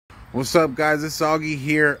What's up, guys? It's Augie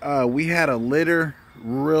here. We had a litter,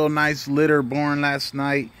 real nice litter born last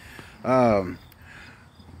night.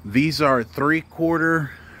 These are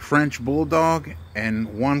 3/4 French Bulldog and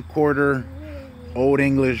 1/4 Old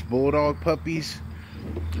English Bulldog puppies.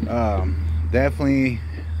 Definitely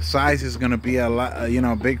size is going to be a lot,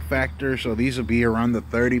 big factor. So these will be around the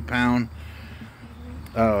 30-pound.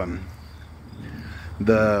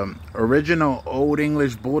 The original Old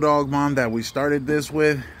English Bulldog mom that we started this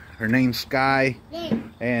with, her name's Sky,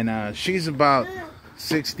 and she's about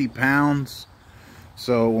 60 pounds.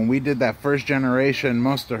 So when we did that first generation,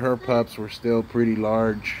 most of her pups were still pretty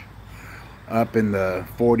large, up in the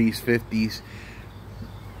 40s, 50s.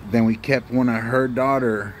 Then we kept one of her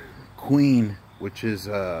daughter, Queen, which is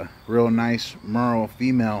a real nice Merle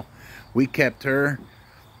female. We kept her,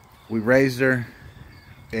 we raised her,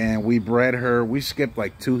 and we bred her. We skipped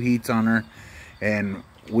like 2 heats on her, and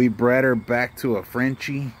we bred her back to a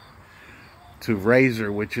Frenchie to raise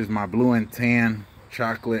her, which is my blue and tan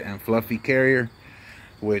chocolate and fluffy carrier,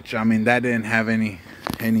 which, I mean, that didn't have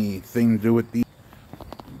anything to do with these.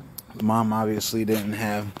 Mom obviously didn't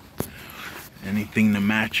have anything to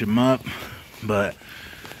match him up, but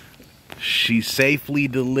she safely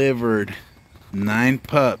delivered 9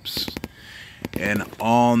 pups, and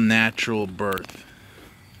all natural birth.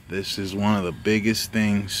 This is one of the biggest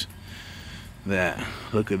things that,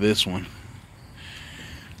 look at this one.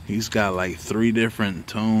 He's got like 3 different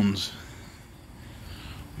tones.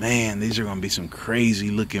 Man, these are gonna be some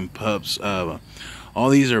crazy looking pups. All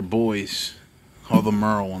these are boys. All the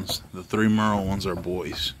Merle ones, the 3 Merle ones are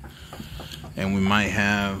boys. And we might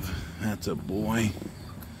have, that's a boy.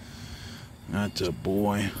 That's a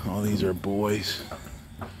boy. All these are boys.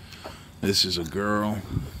 This is a girl.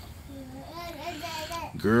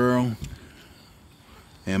 Girl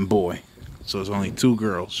and boy. So it's only 2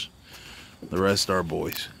 girls. The rest are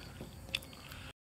boys.